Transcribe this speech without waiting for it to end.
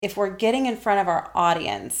If we're getting in front of our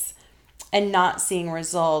audience and not seeing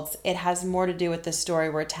results, it has more to do with the story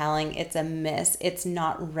we're telling. It's a miss. It's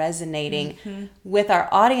not resonating with our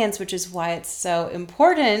audience, which is why it's so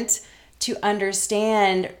important to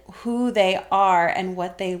understand who they are and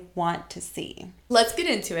what they want to see. Let's get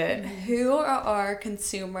into it. Who are our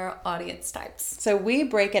consumer audience types? So we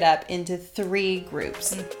break it up into 3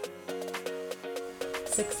 groups.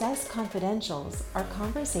 Success Confidentials are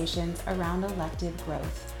conversations around elective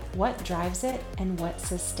growth. What drives it and what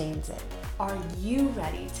sustains it? Are you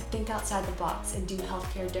ready to think outside the box and do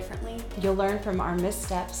healthcare differently? You'll learn from our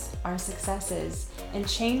missteps, our successes, and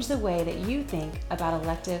change the way that you think about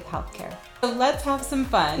elective healthcare. So let's have some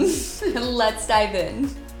fun. Let's dive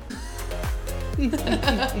in.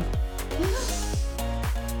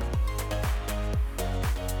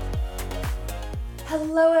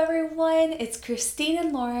 Hello everyone, it's Christine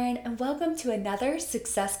and Lauren, and welcome to another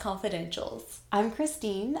Success Confidentials. I'm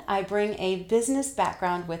Christine. I bring a business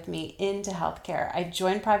background with me into healthcare. I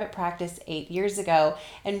joined private practice 8 years ago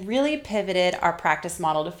and really pivoted our practice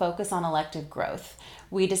model to focus on elective growth.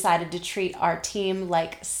 We decided to treat our team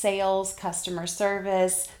like sales, customer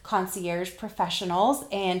service, concierge professionals,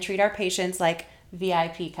 and treat our patients like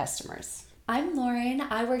VIP customers. I'm Lauren.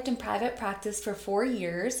 I worked in private practice for 4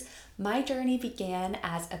 years. My journey began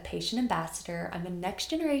as a patient ambassador. I'm a next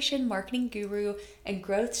generation marketing guru and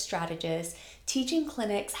growth strategist, teaching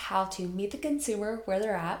clinics how to meet the consumer where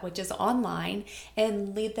they're at, which is online,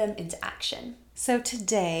 and lead them into action. So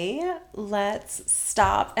today, let's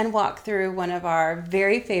stop and walk through one of our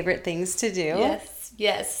very favorite things to do.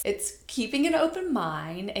 Yes. It's keeping an open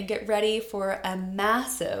mind and get ready for a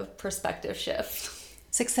massive perspective shift.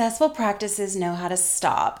 Successful practices know how to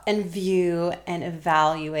stop and view and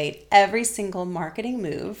evaluate every single marketing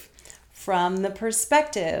move from the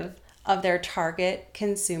perspective of their target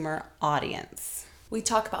consumer audience. We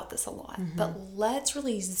talk about this a lot, but let's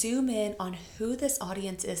really zoom in on who this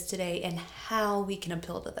audience is today and how we can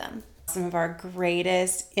appeal to them. Some of our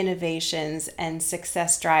greatest innovations and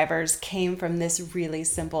success drivers came from this really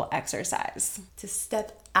simple exercise. To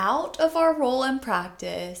step out of our role in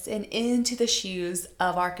practice and into the shoes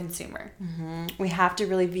of our consumer. We have to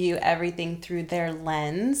really view everything through their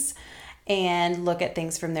lens and look at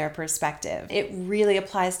things from their perspective. It really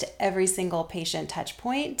applies to every single patient touch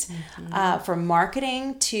point, from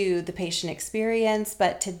marketing to the patient experience.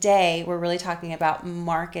 But today we're really talking about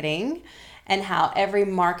marketing and how every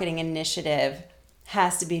marketing initiative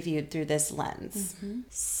has to be viewed through this lens.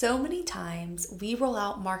 So many times we roll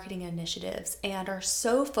out marketing initiatives and are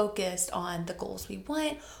so focused on the goals we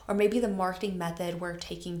want, or maybe the marketing method we're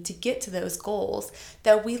taking to get to those goals,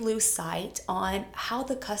 that we lose sight on how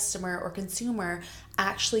the customer or consumer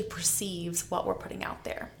actually perceives what we're putting out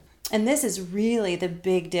there. And this is really the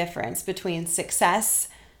big difference between success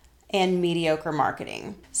and mediocre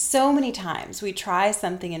marketing. So many times we try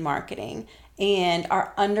something in marketing and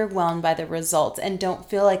are underwhelmed by the results and don't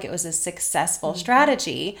feel like it was a successful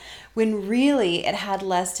strategy, when really it had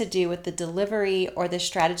less to do with the delivery or the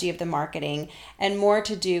strategy of the marketing and more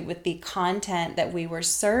to do with the content that we were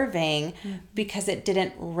serving, because it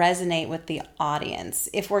didn't resonate with the audience.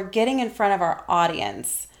 If we're getting in front of our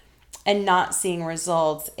audience and not seeing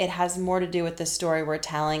results, it has more to do with the story we're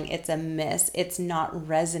telling. It's a miss. It's not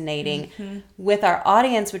resonating with our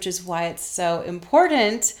audience, which is why it's so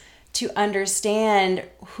important to understand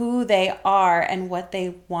who they are and what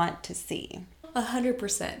they want to see.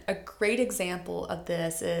 100%. A great example of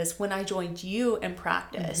this is when I joined you in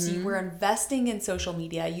practice. You were investing in social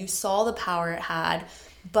media. You saw the power it had,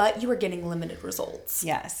 but you were getting limited results.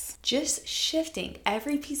 Yes. Just Shifting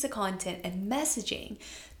every piece of content and messaging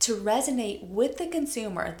to resonate with the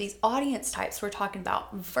consumer, these audience types we're talking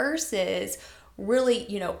about, versus really,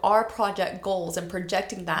 our project goals and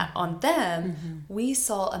projecting that on them, we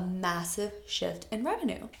saw a massive shift in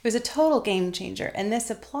revenue. It was a total game changer. And this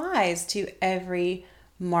applies to every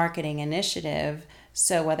marketing initiative.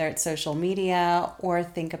 So whether it's social media, or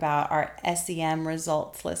think about our SEM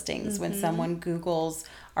results listings, when someone Googles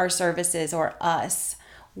our services or us,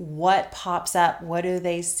 what pops up? What do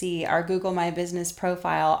they see? Our Google My Business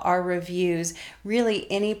profile, our reviews, really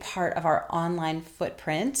any part of our online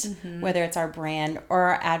footprint, whether it's our brand or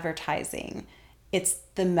our advertising. It's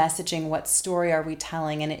the messaging. What story are we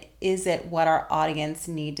telling? And is it what our audience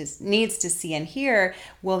needs to see and hear?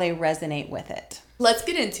 Will they resonate with it? Let's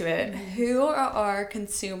get into it. Who are our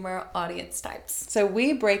consumer audience types? So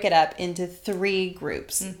we break it up into 3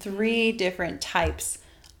 groups, 3 different types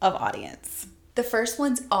of audience. The first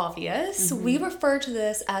one's obvious. We refer to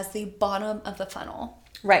this as the bottom of the funnel.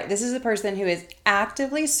 Right. This is a person who is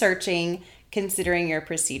actively searching considering your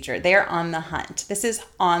procedure. They are on the hunt. This is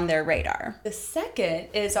on their radar. The second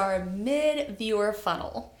is our mid-viewer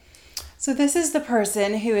funnel. So this is the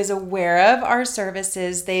person who is aware of our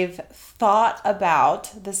services. They've thought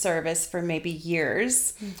about the service for maybe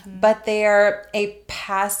years, but they are a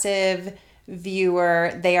passive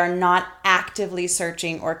viewer. They are not actively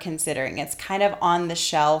searching or considering. It's kind of on the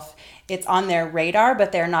shelf. It's on their radar,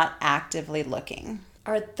 but they're not actively looking.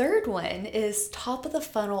 Our third one is top of the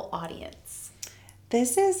funnel audience.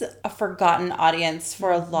 This is a forgotten audience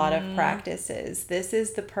for a lot of practices. This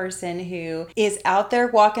is the person who is out there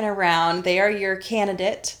walking around. They are your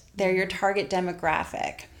candidate. They're your target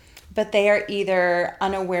demographic. But they are either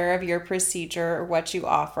unaware of your procedure or what you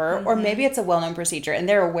offer, or maybe it's a well-known procedure and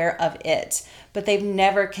they're aware of it, but they've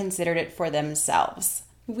never considered it for themselves.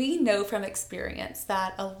 We know from experience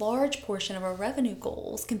that a large portion of our revenue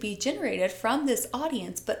goals can be generated from this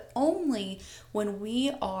audience, but only when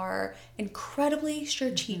we are incredibly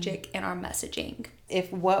strategic in our messaging.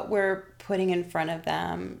 If what we're putting in front of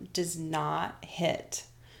them does not hit,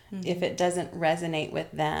 if it doesn't resonate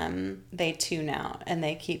with them, they tune out and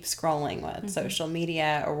they keep scrolling with social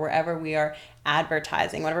media or wherever we are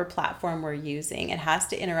advertising, whatever platform we're using. It has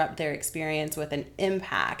to interrupt their experience with an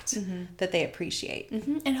impact that they appreciate.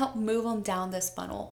 And help move them down this funnel